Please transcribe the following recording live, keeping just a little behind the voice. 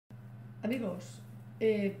Amigos,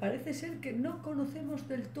 parece ser que no conocemos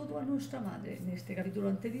del todo a nuestra madre. En este capítulo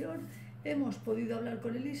anterior hemos podido hablar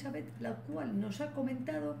con Elizabeth, la cual nos ha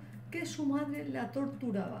comentado que su madre la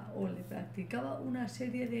torturaba o le practicaba una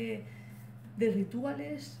serie de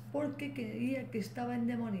rituales porque creía que estaba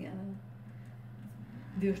endemoniada.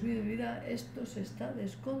 Dios mío de mi vida, esto se está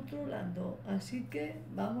descontrolando, así que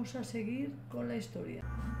vamos a seguir con la historia.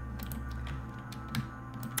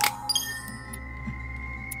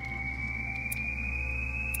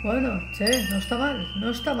 Bueno, che, no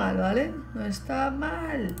está mal, ¿vale? No está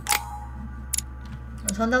mal.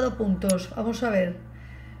 Nos han dado puntos, vamos a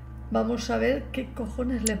ver qué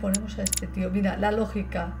cojones le ponemos a este tío. Mira, la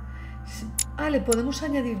lógica. Ah, le podemos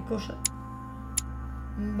añadir cosas.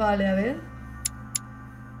 Vale, a ver.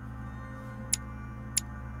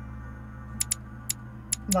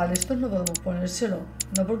 Vale, esto no podemos ponérselo.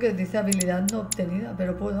 No porque dice habilidad no obtenida,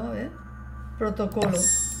 pero puedo, a ver. Protocolo.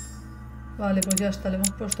 Vale, pues ya está, le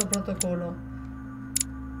hemos puesto protocolo.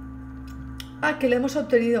 Ah, que le hemos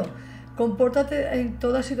obtenido. Compórtate en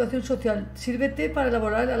toda situación social. Sírvete para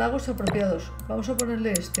elaborar halagos apropiados. Vamos a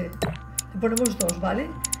ponerle este. Le ponemos 2, ¿vale?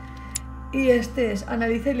 Y este es,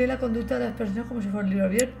 analiza y lee la conducta de las personas como si fuera un libro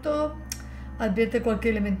abierto. Advierte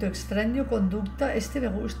cualquier elemento extraño, conducta. Este me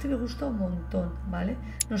gusta un montón, ¿vale?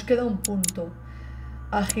 Nos queda un punto.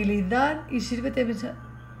 Agilidad y sírvete de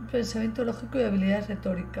pensamiento lógico y habilidades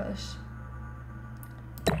retóricas.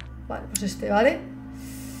 Vale, pues este, ¿vale?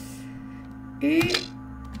 Y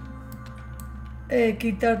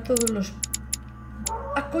quitar todos los...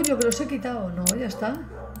 Ah, coño, que los he quitado. No, ya está.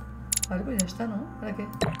 Vale, pues ya está, ¿no? ¿Para qué?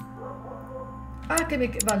 Ah, que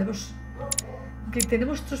me... Vale, pues... Que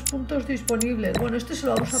tenemos 3 puntos disponibles. Bueno, este se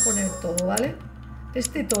lo vamos a poner todo, ¿vale?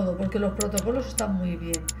 Este todo, porque los protocolos están muy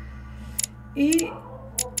bien. Y...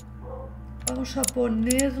 Vamos a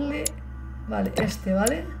ponerle... Vale, este,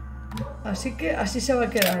 ¿vale? Así que así se va a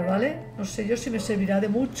quedar, ¿vale? No sé yo si me servirá de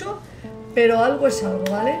mucho, pero algo es algo,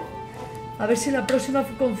 ¿vale? A ver si en la próxima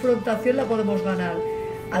confrontación la podemos ganar.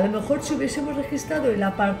 A lo mejor si hubiésemos registrado el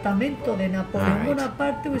apartamento de Napoleón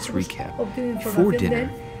Bonaparte, hubiésemos obtenido información de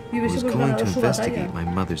él y hubiésemos ganado su batalla.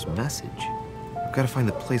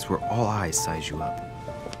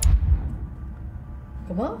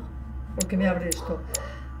 ¿Cómo? ¿Por qué me abre esto?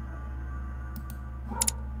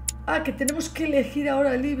 Ah, que tenemos que elegir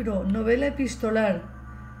ahora el libro. Novela epistolar.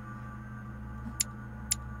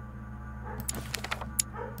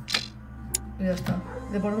 Y ya está.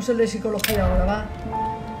 Le ponemos el de psicología ahora, va.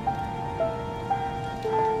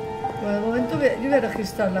 Bueno, de momento yo voy a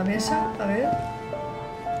registrar la mesa. A ver.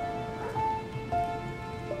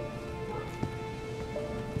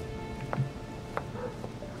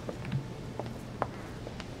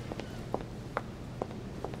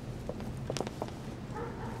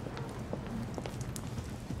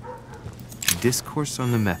 Discourse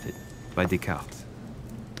on the Method by Descartes.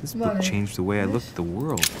 This book changed the way I looked at the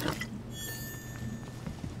world.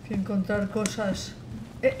 Que encontrar cosas.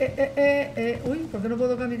 Uy, ¿por qué no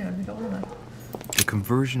puedo caminar? Me cago en la mar. The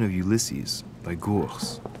Conversion of Ulysses by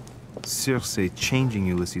Gorgona. Circe changing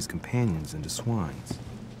Ulysses' companions into swines.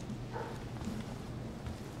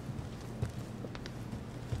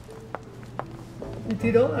 Me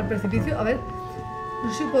tiro al precipicio. A ver.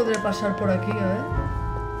 No sé si podré pasar por aquí, a ver.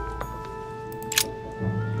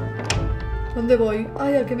 ¿Dónde voy?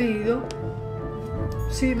 Ay, ¿a qué me he ido?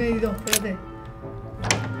 Sí, me he ido, espérate.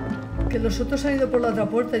 Que los otros han ido por la otra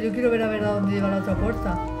puerta. Yo quiero ver a dónde lleva la otra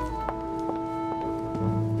puerta.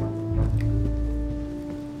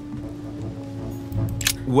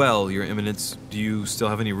 Well, Your Eminence, do you still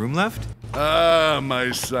have any room left? Ah,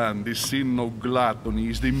 my son, this sin of gluttony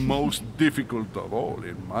is the most difficult of all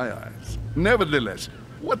in my eyes. Nevertheless,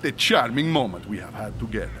 what a charming moment we have had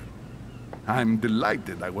together. I'm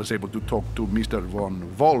delighted I was able to talk to Mr.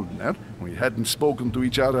 von Waldner. We hadn't spoken to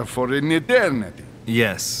each other for an eternity.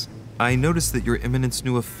 Yes. I noticed that Your Eminence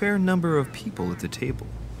knew a fair number of people at the table.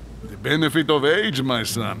 The benefit of age, my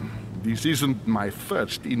son. This isn't my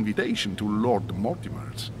first invitation to Lord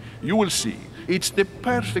Mortimer's. You will see, it's the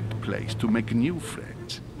perfect place to make new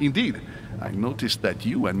friends. Indeed, I noticed that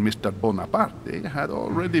you and Mr. Bonaparte had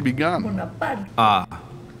already begun. Bonaparte. Ah.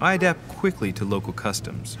 I adapt quickly to local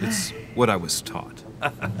customs. It's what I was taught.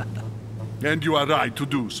 And you are right to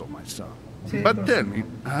do so, my son. But tell me,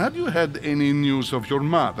 have you had any news of your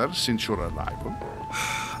mother since your arrival?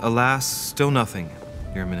 Alas, still nothing,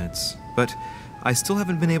 Your Eminence. But I still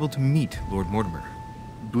haven't been able to meet Lord Mortimer.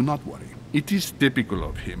 Do not worry. It is typical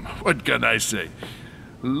of him. What can I say?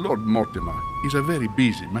 Lord Mortimer is a very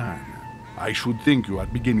busy man. I should think you are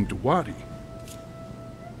beginning to worry.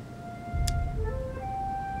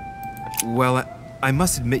 Well, I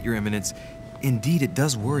must admit, Your Eminence, indeed it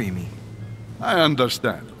does worry me. I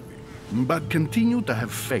understand, but continue to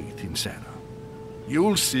have faith in Sarah.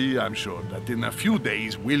 You'll see, I'm sure, that in a few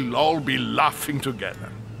days we'll all be laughing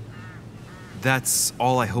together. That's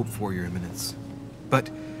all I hope for, Your Eminence. But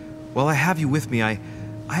while I have you with me, I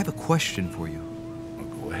have a question for you.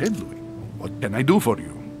 Go ahead, Louis. What can I do for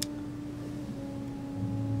you?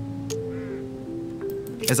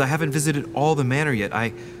 As I haven't visited all the manor yet,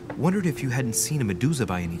 I wondered if you hadn't seen a Medusa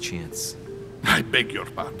by any chance. I beg your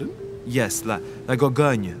pardon? Yes, la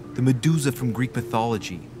Gorgona, the Medusa from Greek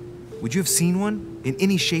mythology. Would you have seen one? In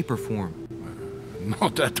any shape or form?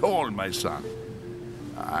 Not at all, my son.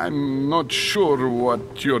 I'm not sure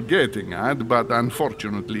what you're getting at, but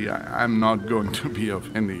unfortunately, I'm not going to be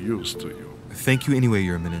of any use to you. Thank you anyway,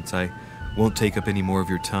 Your Eminence. I won't take up any more of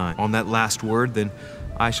your time. On that last word, then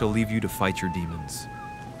I shall leave you to fight your demons.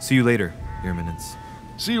 See you later, Your Eminence.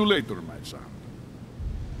 See you later, my son.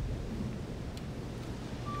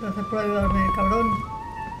 Gracias por ayudarme, cabrón.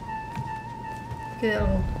 ¿Qué hay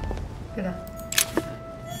algo? Espera.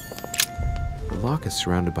 The lock is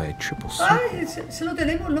surrounded by a triple circle. ¡Ay! Se lo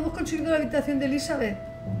tenemos. No hemos conseguido la habitación de Elizabeth.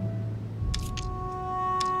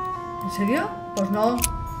 ¿En serio? Pues no.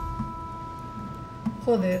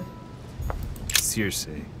 Joder.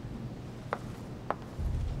 Circe.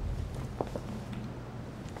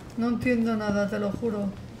 No entiendo nada, te lo juro.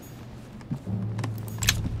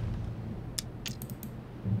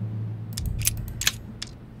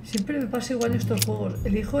 Siempre me pasa igual en estos juegos.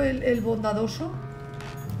 Elijo el bondadoso.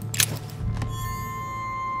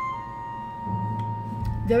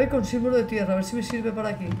 Llave con símbolo de tierra, a ver si me sirve para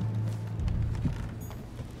aquí.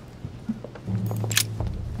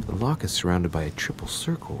 The lock is surrounded by a triple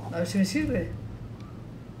circle. A ver si me sirve.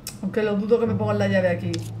 Aunque lo dudo que me pongan la llave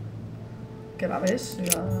aquí. Que va, ¿ves?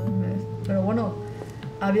 Pero bueno,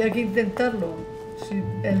 había que intentarlo. Si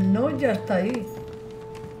el no ya está ahí.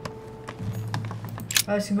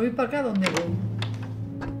 A ver, si me voy para acá, ¿dónde voy?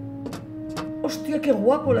 ¡Hostia, qué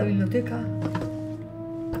guapo la biblioteca!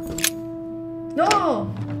 ¡No!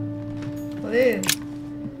 Joder.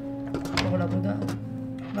 Luego la puta.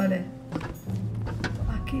 Vale.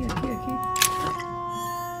 Aquí.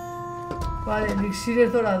 Vale,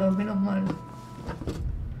 elixires dorados, menos mal.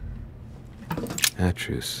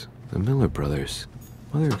 Atrus, the Miller brothers.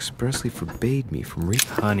 Mother expressly forbade me from reading.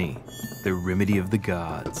 Honey, the remedy of the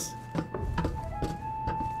gods.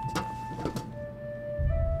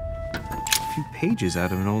 A few pages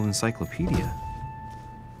out of an old encyclopedia.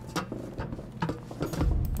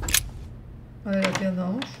 A ver, aquí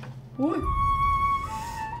andamos. ¡Uy!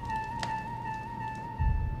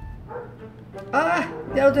 ¡Ah!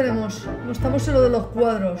 Ya lo tenemos. No estamos en lo de los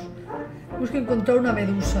cuadros. Tenemos que encontrar una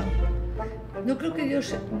medusa. No creo que yo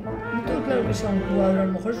sea... No tengo claro que sea un cuadro. A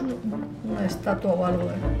lo mejor es una estatua o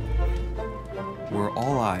algo, Where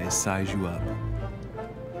all eyes size you up.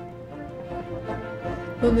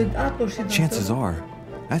 ¿Dónde? Ah, por si no. Chances are,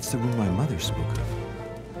 that's the room my mother spoke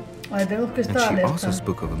of. Vale, tenemos que And estar she also alerta.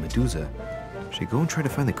 spoke of a Medusa. Should I go and try to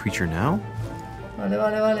find the creature now? Vale.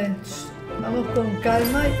 Vamos con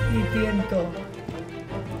calma y tiento.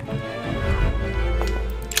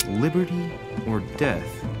 Liberty or Death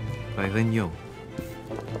by Vigneault.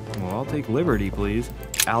 Well, I'll take liberty, please.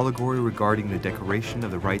 Allegory regarding the decoration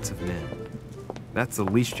of the rights of men. That's the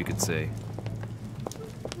least you could say.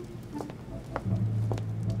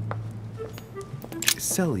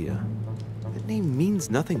 Celia. That name means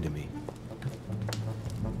nothing to me.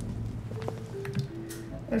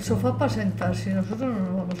 El sofá para sentar, si nosotros no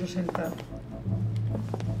nos vamos a sentar.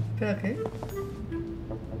 Espera, ¿qué?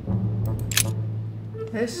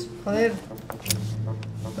 ¿Ves? Joder.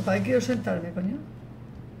 ¿Para qué quiero sentarme, coño?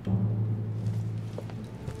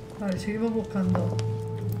 Vale, seguimos buscando.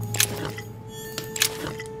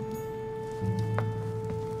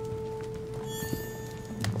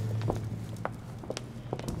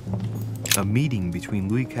 A meeting between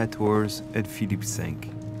Louis XIV and Philippe V.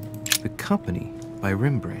 The Company by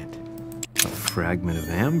Rembrandt. A fragment of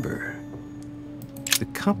amber. The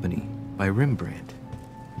Company by Rembrandt.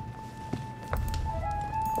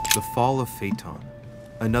 The Fall of Phaeton.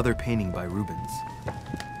 Another painting by Rubens.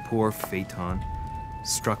 Poor Phaeton,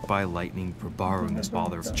 struck by lightning for borrowing his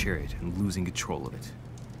father's chariot and losing control of it.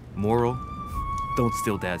 Moral, don't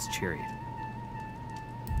steal Dad's chariot.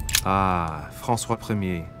 Ah, François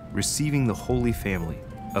Ier, Receiving the Holy Family,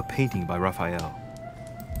 a painting by Raphael.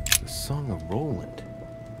 The Song of Roland.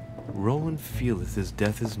 Roland feeleth his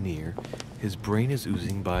death is near, his brain is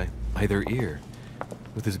oozing by either ear.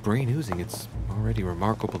 With his brain oozing, it's already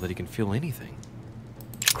remarkable that he can feel anything.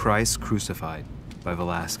 Christ Crucified by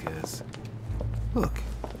Velázquez. Look,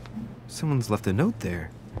 Someone's left a note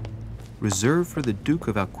there. Reserved for the Duke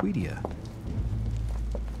of Alquidia.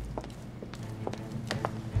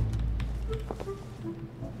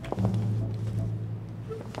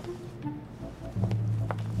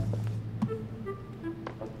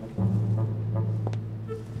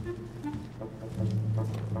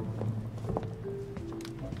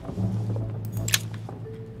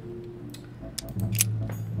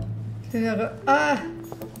 ¡Ah!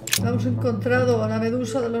 La hemos encontrado, la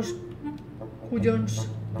medusa de los cuyons.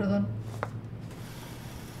 Perdón.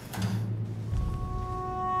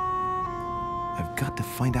 I've got to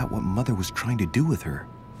find out what Mother was trying to do with her.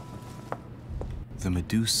 The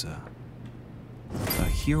Medusa. A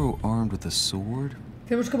hero armed with a sword?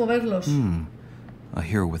 Tenemos que moverlos. A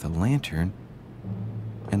hero with a lantern.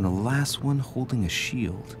 And the last one holding a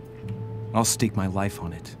shield. I'll stake my life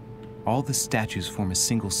on it. All the statues form a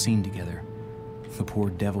single scene together. The poor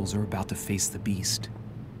devils are about to face the beast.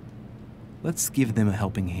 Let's give them a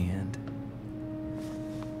helping hand.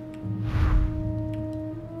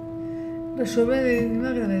 Resuelve el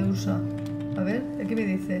enigma de la medusa. A ver, aquí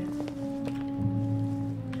me dice.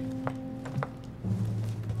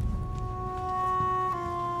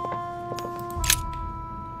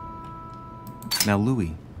 Now,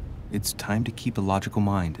 Louis, it's time to keep a logical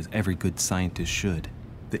mind, as every good scientist should.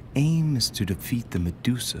 The aim is to defeat the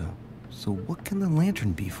Medusa, so what can the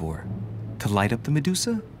lantern be for? To light up the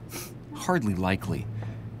Medusa? Hardly likely.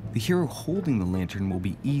 The hero holding the lantern will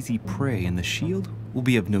be easy prey, and the shield will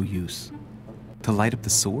be of no use. To light up the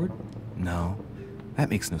sword? No, that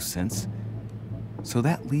makes no sense. So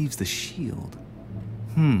that leaves the shield.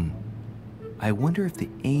 I wonder if the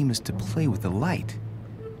aim is to play with the light.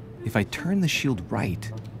 If I turn the shield right,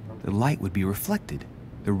 the light would be reflected.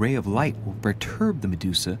 The ray of light will perturb the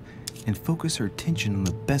Medusa and focus her attention on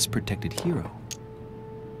the best protected hero.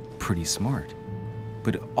 Pretty smart.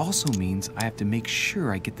 But it also means I have to make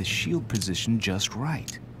sure I get the shield position just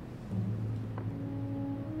right.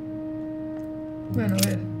 Bueno, a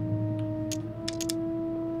ver.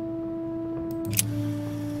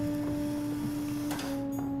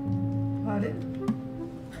 Vale.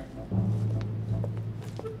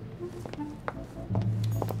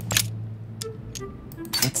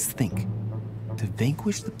 Let's think. To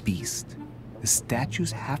vanquish the beast, the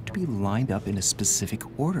statues have to be lined up in a specific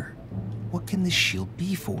order. What can the shield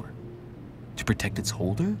be for? To protect its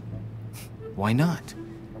holder? Why not?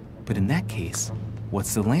 But in that case,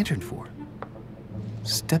 what's the lantern for?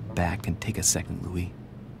 Step back and take a second, Louis.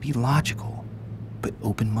 Be logical, but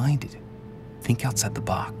open-minded. Think outside the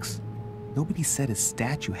box. Nobody said a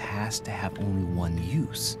statue has to have only one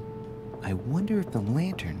use. I wonder if the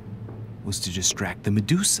lantern was to distract the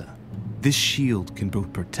Medusa. This shield can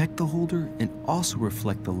both protect the holder and also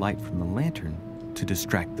reflect the light from the lantern to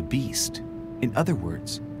distract the beast. In other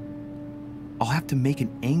words, I'll have to make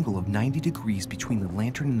an angle of 90 degrees between the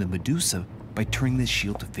lantern and the Medusa by turning the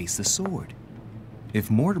shield to face the sword.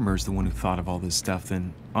 If Mortimer's the one who thought of all this stuff,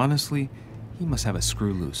 then honestly, he must have a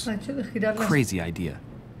screw loose. Crazy idea,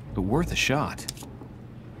 but worth a shot.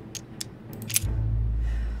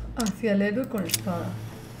 Hacia el héroe con espada.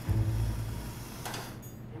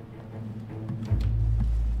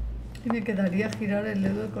 Y me quedaría girar el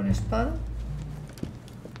héroe con espada.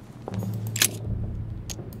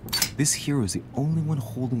 This hero is the only one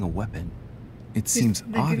holding a weapon. It seems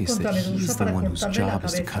obvious that he's the one whose job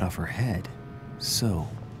is to cut off her head. So,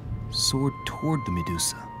 sword toward the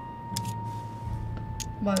Medusa.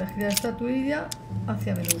 Vale, girar estatuilla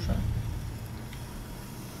hacia Medusa.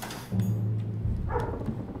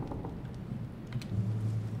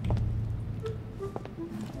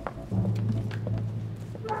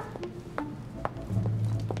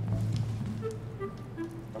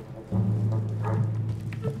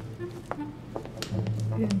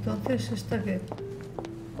 Y entonces, ¿esta qué?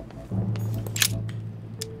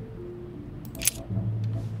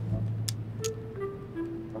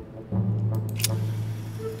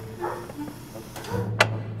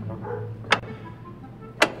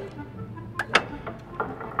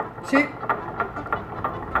 Sí.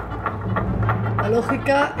 La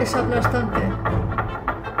lógica es aplastante.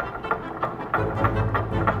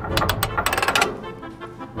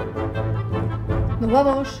 Nos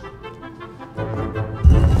vamos.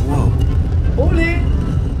 Whoa. ¡Ole!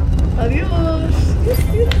 ¡Adiós!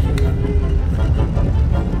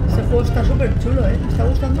 Este juego está súper chulo, ¿eh? Me está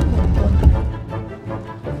gustando un montón.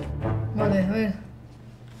 Vale, a ver.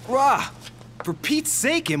 Rah! For Pete's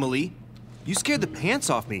sake, Emily! You scared the pants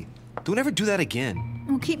off me. Don't ever do that again.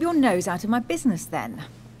 Well, keep your nose out of my business then.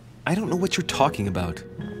 I don't know what you're talking about.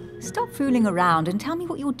 Stop fooling around and tell me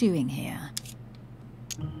what you're doing here.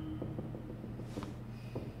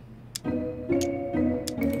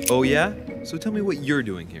 Oh, yeah? So tell me what you're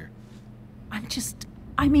doing here.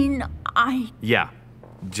 Yeah,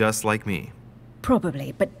 just like me.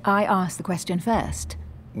 Probably, but I asked the question first.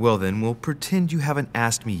 Well then, we'll pretend you haven't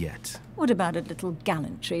asked me yet. What about a little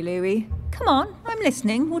gallantry, Louis? Come on, I'm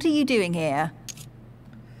listening. What are you doing here?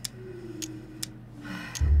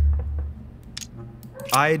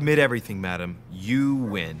 I admit everything, madam. You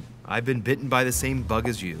win. I've been bitten by the same bug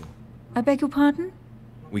as you. I beg your pardon?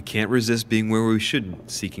 We can't resist being where we shouldn't,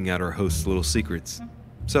 seeking out our host's little secrets.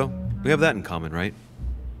 So, we have that in common, right?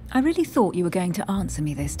 I really thought you were going to answer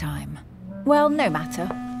me this time. Well, no matter.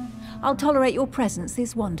 I'll tolerate your presence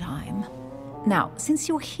this one time. Now, since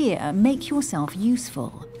you're here, make yourself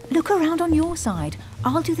useful. Look around on your side.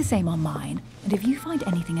 I'll do the same on mine. And if you find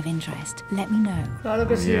anything of interest, let me know. Claro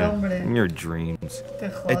que sí, hombre. In your dreams. Te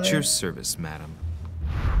jode. At your service, madam.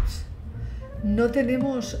 No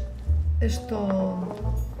tenemos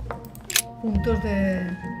puntos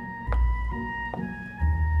de...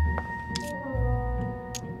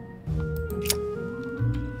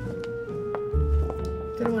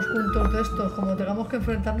 Tenemos puntos de estos. Como tengamos que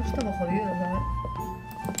enfrentarnos, estamos jodidos, ¿sabes?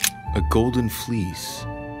 A golden fleece.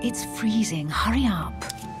 It's freezing. Hurry up.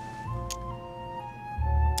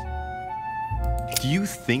 Do you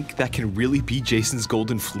think that can really be Jason's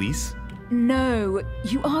golden fleece? No,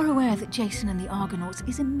 you are aware that Jason and the Argonauts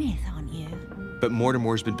is a myth, aren't you? But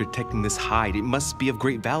Mortimer's been protecting this hide. It must be of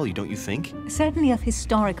great value, don't you think? Certainly of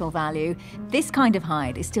historical value. This kind of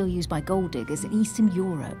hide is still used by gold diggers in Eastern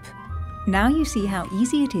Europe. Now you see how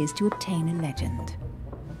easy it is to obtain a legend.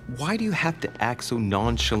 Why do you have to act so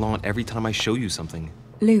nonchalant every time I show you something?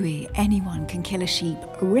 Louis, anyone can kill a sheep,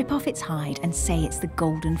 rip off its hide, and say it's the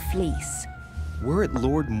golden fleece. We're at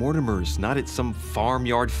Lord Mortimer's, not at some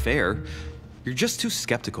farmyard fair. You're just too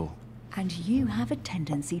skeptical. And you have a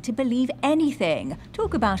tendency to believe anything.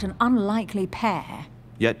 Talk about an unlikely pair.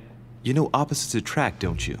 Yet, you know opposites attract,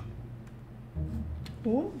 don't you?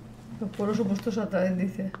 Los pueblos opuestos atraen,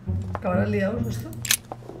 dice. ¿Acabarán liados esto?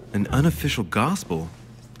 An unofficial gospel?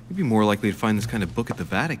 You'd be more likely to find this kind of book at the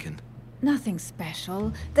Vatican. Nothing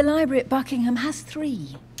special. The library at Buckingham has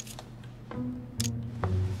 3.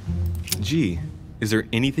 Gee, is there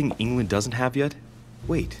anything England doesn't have yet?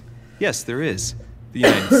 Wait. Yes, there is. The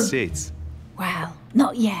United States. Well,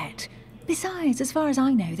 not yet. Besides, as far as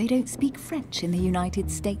I know, they don't speak French in the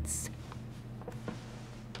United States.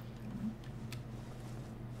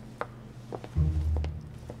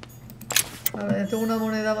 Ahora ya tengo una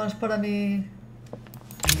moneda más para mi...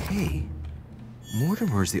 Hey,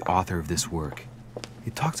 Mortimer's the author of this work.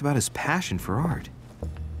 He talks about his passion for art.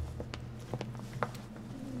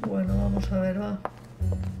 Bueno, vamos a ver, va.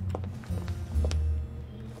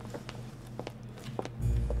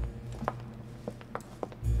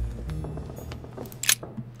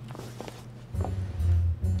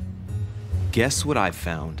 Guess what I've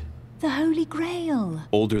found? The Holy Grail.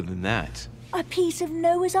 Older than that. A piece of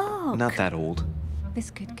Noah's Ark. Not that old.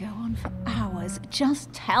 This could go on for hours.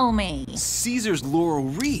 Just tell me. Caesar's laurel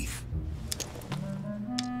wreath.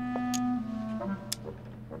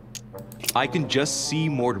 I can just see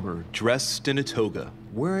Mortimer dressed in a toga,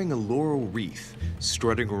 wearing a laurel wreath,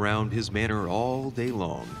 strutting around his manor all day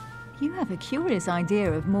long. You have a curious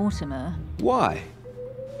idea of Mortimer. Why?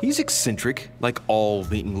 He's eccentric, like all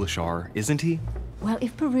the English are, isn't he? Well,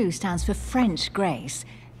 if Peru stands for French grace,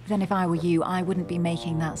 then if I were you, I wouldn't be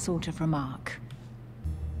making that sort of remark.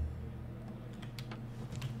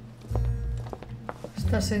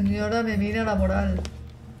 Esta señora me mira la moral.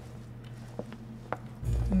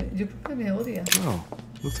 Yo creo que me odia. Oh,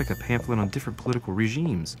 looks like a pamphlet on different political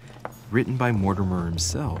regimes, written by Mortimer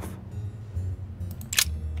himself.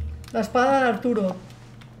 La espada de Arturo.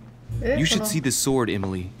 You should see this sword,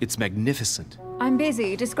 Emily. It's magnificent. I'm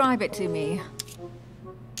busy. Describe it to me.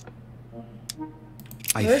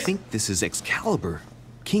 I think this is Excalibur,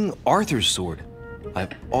 King Arthur's sword.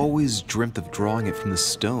 I've always dreamt of drawing it from the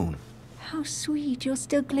stone. How sweet. You're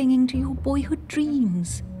still clinging to your boyhood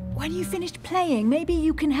dreams. When you finished playing, maybe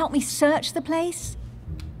you can help me search the place?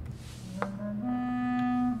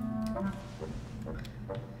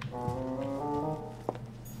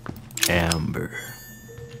 Amber.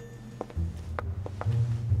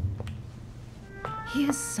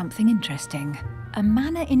 Here's something interesting. A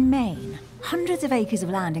manor in Maine, hundreds of acres of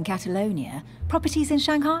land in Catalonia, properties in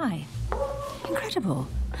Shanghai. Incredible.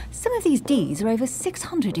 Some of these deeds are over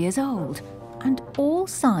 600 years old, and all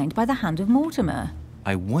signed by the hand of Mortimer.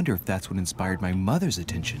 I wonder if that's what inspired my mother's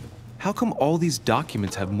attention. How come all these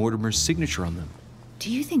documents have Mortimer's signature on them? Do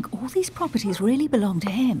you think all these properties really belong to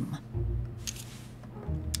him?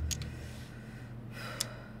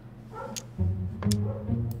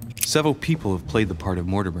 Several people have played the part of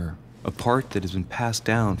Mortimer, a part that has been passed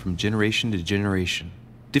down from generation to generation.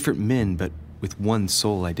 Different men, but with one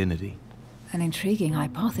sole identity. An intriguing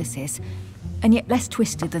hypothesis, and yet less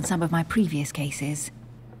twisted than some of my previous cases.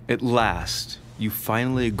 At last, you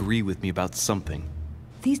finally agree with me about something.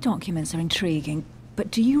 These documents are intriguing, but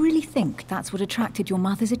do you really think that's what attracted your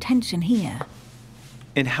mother's attention here?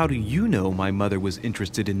 And how do you know my mother was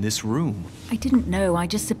interested in this room? I didn't know, I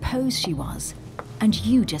just supposed she was. And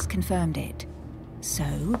you just confirmed it.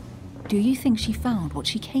 So, do you think she found what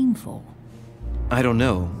she came for? I don't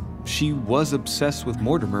know. She was obsessed with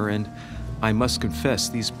Mortimer, and I must confess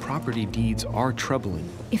these property deeds are troubling.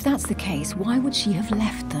 If that's the case, why would she have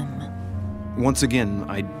left them? Once again,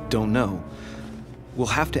 I don't know. We'll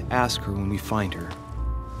have to ask her when we find her.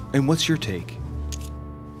 And what's your take?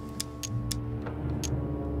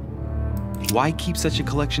 Why keep such a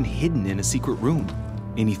collection hidden in a secret room?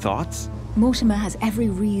 Any thoughts? Mortimer has every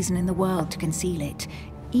reason in the world to conceal it,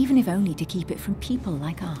 even if only to keep it from people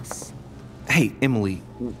like us. Hey, Emily,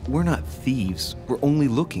 we're not thieves. We're only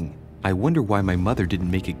looking. I wonder why my mother didn't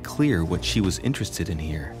make it clear what she was interested in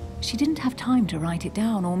here. She didn't have time to write it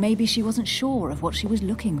down, or maybe she wasn't sure of what she was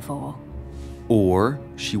looking for. Or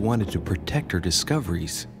she wanted to protect her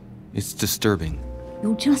discoveries. It's disturbing.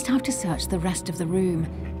 You'll just have to search the rest of the room.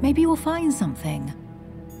 Maybe you'll find something.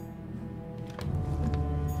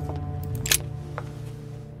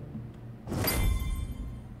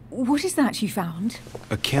 What is that you found?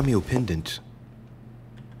 A cameo pendant.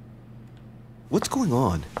 What's going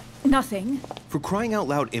on? Nothing. For crying out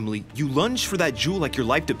loud, Emily, you lunged for that jewel like your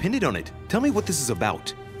life depended on it. Tell me what this is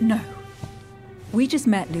about. No. We just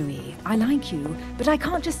met, Louis. I like you, but I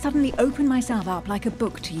can't just suddenly open myself up like a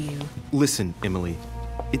book to you. Listen, Emily.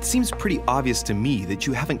 It seems pretty obvious to me that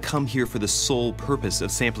you haven't come here for the sole purpose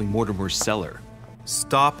of sampling Mortimer's cellar.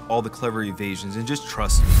 Stop all the clever evasions and just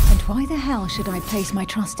trust me. And why the hell should I place my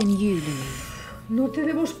trust in you, Louis? No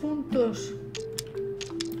tenemos puntos.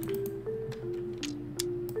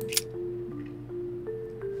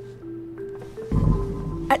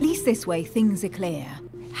 At least this way, things are clear.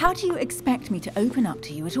 How do you expect me to open up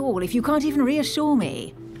to you at all if you can't even reassure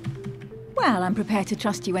me? Well, I'm prepared to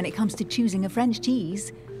trust you when it comes to choosing a French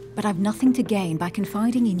cheese, but I've nothing to gain by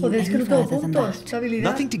confiding in you Podéis any que no further tengo than puntos. that. Habilidad.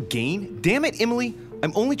 Nothing to gain? Damn it, Emily.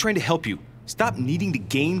 I'm only trying to help you. Stop needing to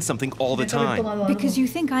gain something all the Tenía que haber time. tomado algo. Because you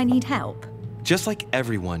think I need help. Just like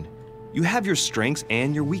everyone. You have your strengths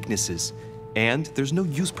and your weaknesses. And there's no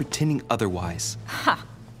use pretending otherwise. Ha!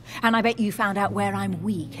 And I bet you found out where I'm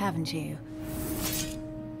weak, haven't you?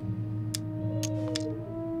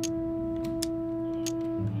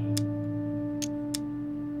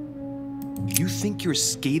 You think your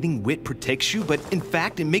scathing wit protects you, but in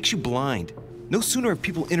fact, it makes you blind. No sooner have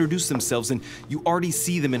people introduced themselves than you already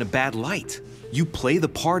see them in a bad light. You play the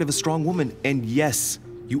part of a strong woman, and yes,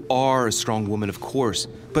 you are a strong woman, of course.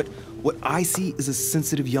 But what I see is a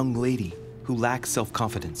sensitive young lady who lacks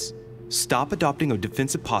self-confidence. Stop adopting a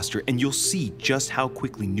defensive posture, and you'll see just how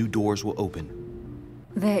quickly new doors will open.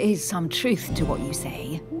 There is some truth to what you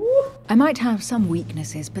say. I might have some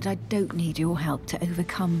weaknesses, but I don't need your help to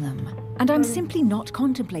overcome them. And I'm simply not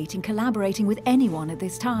contemplating collaborating with anyone at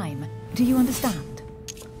this time. Do you understand?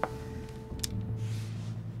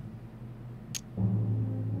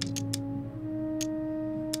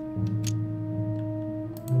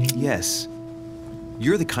 Yes.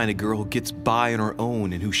 You're the kind of girl who gets by on her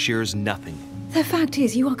own and who shares nothing. The fact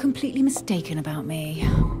is, you are completely mistaken about me.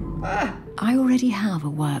 I already have a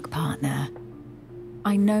work partner.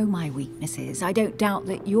 I know my weaknesses. I don't doubt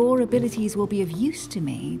that your abilities will be of use to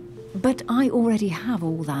me. But I already have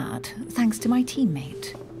all that, thanks to my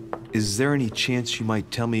teammate. Is there any chance you might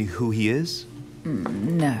tell me who he is?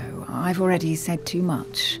 No, I've already said too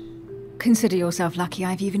much. Consider yourself lucky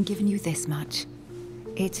I've even given you this much.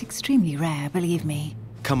 It's extremely rare, believe me.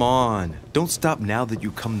 Come on, don't stop now that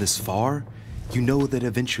you've come this far. You know that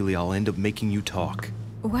eventually I'll end up making you talk.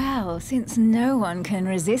 Well, since no one can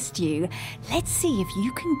resist you, let's see if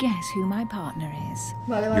you can guess who my partner is.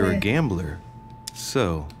 Vale, vale. You're a gambler.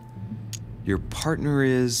 So, your partner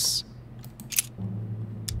is...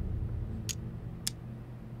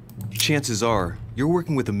 Chances are, you're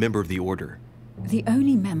working with a member of the Order. The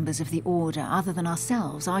only members of the Order other than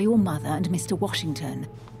ourselves are your mother and Mr. Washington.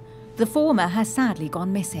 The former has sadly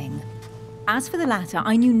gone missing. As for the latter,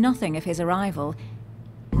 I knew nothing of his arrival.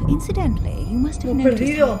 Incidentally, you must have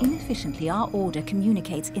noticed how inefficiently our Order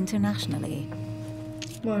communicates internationally.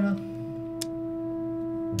 Bueno.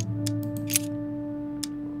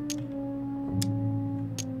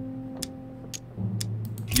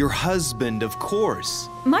 Your husband, of course.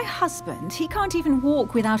 My husband, he can't even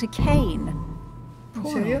walk without a cane.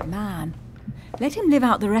 Poor serio? old man. Let him live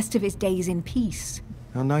out the rest of his days in peace.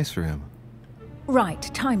 How nice for him. Right,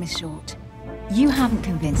 time is short. You haven't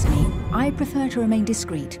convinced me. I prefer to remain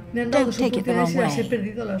discreet. Me han dado Don't dos take it the wrong oportunidades y las he way.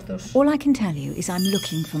 perdido las dos. All I can tell you is I'm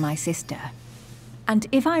looking for my sister. And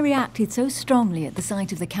if I reacted so strongly at the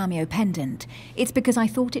sight of the cameo pendant, it's because I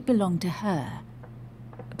thought it belonged to her.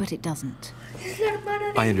 But it doesn't. Es la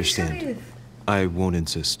hermana de I understand. Elizabeth. I won't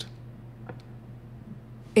insist.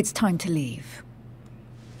 It's time to leave.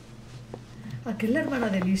 ¿A qué es la hermana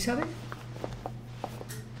de Elizabeth?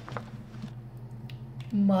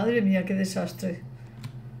 Madre mía, qué desastre.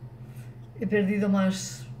 He perdido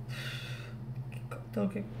más. Tengo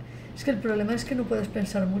que... Es que el problema es que no puedes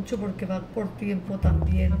pensar mucho porque va por tiempo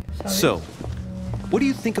también, ¿sabes? So, what do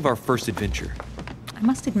you think of our first adventure? I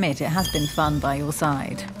must admit it has been fun by your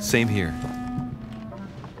side. Same here.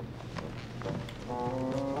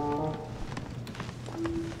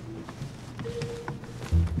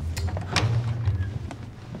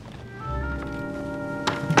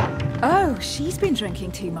 Oh, she's been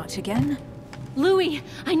drinking too much again. Louis,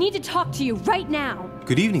 I need to talk to you right now.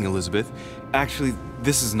 Good evening, Elizabeth. Actually,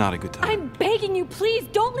 this is not a good time. I'm begging you, please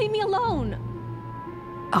don't leave me alone.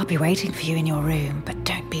 I'll be waiting for you in your room, but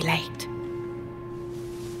don't be late.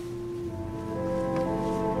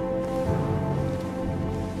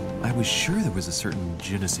 I was sure there was a certain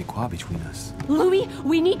je ne sais quoi between us. Louis,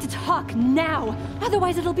 we need to talk now.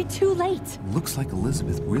 Otherwise it'll be too late. Looks like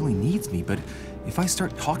Elizabeth really needs me, but if I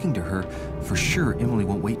start talking to her, for sure Emily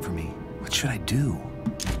won't wait for me. What should I do?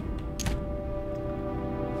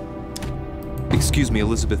 Excuse me,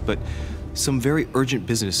 Elizabeth, but some very urgent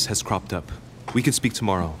business has cropped up. We can speak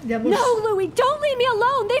tomorrow. Ya hemos, No, Louis, don't leave me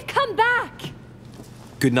alone. They've come back.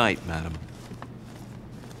 Good night, madam.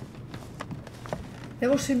 ya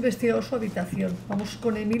hemos investigado su habitación. Vamos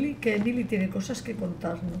con Emily, que Emily tiene cosas que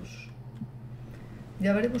contarnos.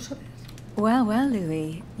 Ya veremos a ver. Well, well,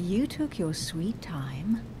 Louis, you took your sweet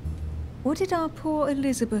time. What did our poor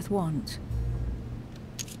Elizabeth want?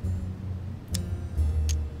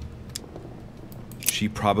 She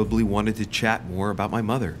probably wanted to chat more about my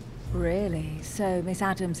mother. Really? So Miss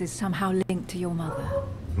Adams is somehow linked to your mother?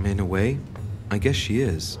 In a way, I guess she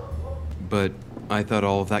is. But I thought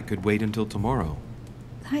all of that could wait until tomorrow.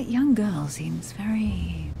 That young girl seems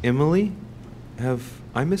very... Emily, have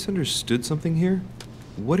I misunderstood something here?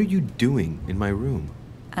 What are you doing in my room?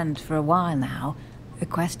 And for a while now, the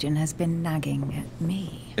question has been nagging at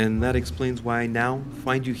me. And that explains why I now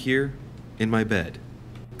find you here in my bed.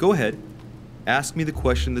 Go ahead. Ask me the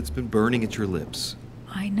question that's been burning at your lips.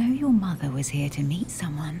 I know your mother was here to meet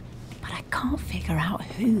someone, but I can't figure out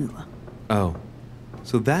who. Oh,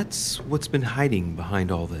 so that's what's been hiding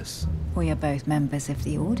behind all this. We are both members of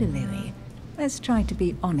the Order, Louis. Let's try to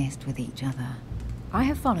be honest with each other. I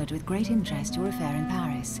have followed with great interest your affair in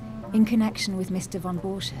Paris, in connection with Mr. von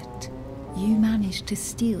Borchardt. You managed to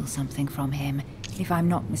steal something from him, if I'm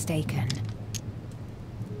not mistaken.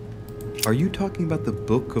 Are you talking about the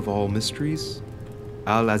Book of All Mysteries?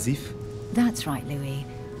 Al-Azif? That's right, Louis.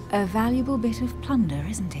 A valuable bit of plunder,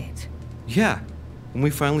 isn't it? Yeah. When we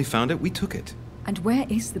finally found it, we took it. And where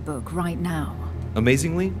is the book right now?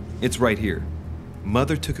 Amazingly, it's right here.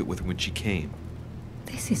 Mother took it with her when she came.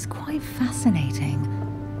 This is quite fascinating.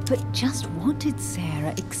 But just what did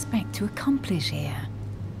Sarah expect to accomplish here?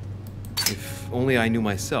 If only I knew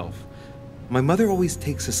myself. My mother always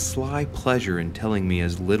takes a sly pleasure in telling me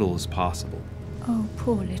as little as possible. Oh,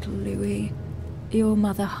 poor little Louis. Your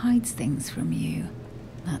mother hides things from you.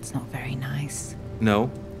 That's not very nice.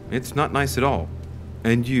 No, it's not nice at all.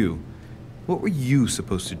 And you? What were you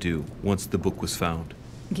supposed to do once the book was found?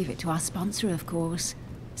 Give it to our sponsor, of course.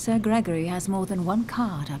 Sir Gregory has more than one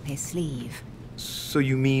card up his sleeve. So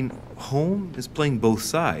you mean home is playing both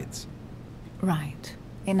sides? Right.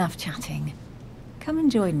 Enough chatting. Come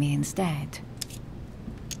and join me instead.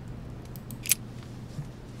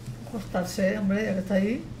 Acostarse, hombre, ya que está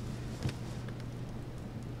ahí.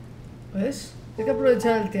 ¿Ves? Hay que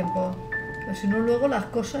aprovechar el tiempo. Que si no, luego las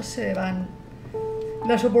cosas se van.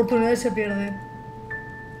 Las oportunidades se pierden.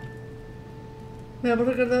 Mira,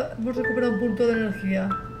 hemos recuperado un punto de energía.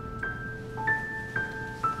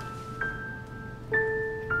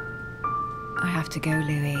 I have to go,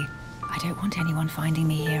 Louis. I don't want anyone finding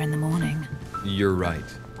me here in the morning. You're right.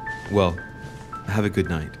 Well, have a good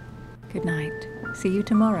night. Good night. See you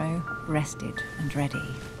tomorrow, rested and ready.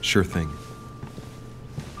 Sure thing.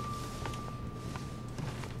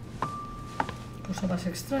 Cosa más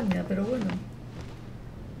extraña, pero bueno.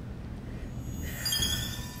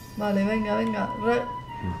 Vale, venga, venga.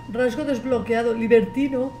 Rasgo desbloqueado.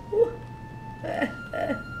 Libertino.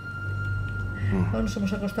 Bueno, nos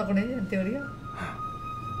hemos acostado con ella, en teoría.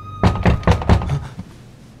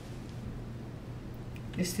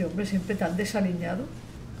 Este hombre siempre tan desaliñado.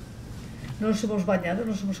 No nos hemos bañado,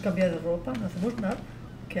 no nos hemos cambiado de ropa, no hacemos nada.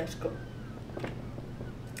 Qué asco.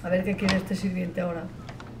 A ver qué quiere este sirviente ahora.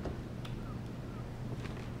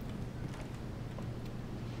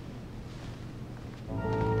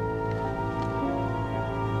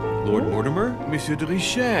 Lord Mortimer, Monsieur de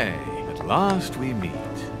Richet, at last we meet.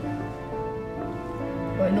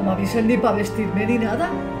 Bueno, no me avisen ni para vestirme ni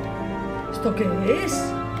nada. ¿Esto qué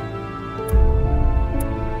es?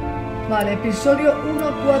 Vale, episodio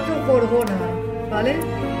 1-4 Gorgona, ¿vale?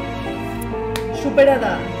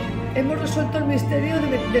 Superada. Hemos resuelto el misterio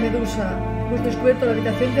de Medusa. Hemos descubierto la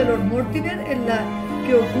habitación de Lord Mortimer en la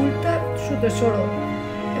que oculta su tesoro.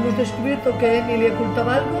 Hemos descubierto que Emily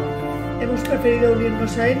ocultaba algo. Hemos preferido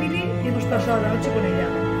unirnos a Emily y hemos pasado la noche con ella.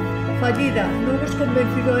 Fallida. No hemos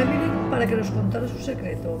convencido a Emily para que nos contara su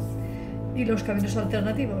secreto. Y los caminos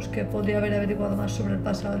alternativos, que podría haber averiguado más sobre el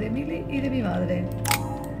pasado de Emily y de mi madre.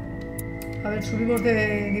 A ver, ¿subimos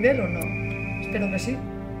de nivel o no? Espero que sí.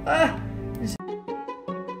 ¡Ah!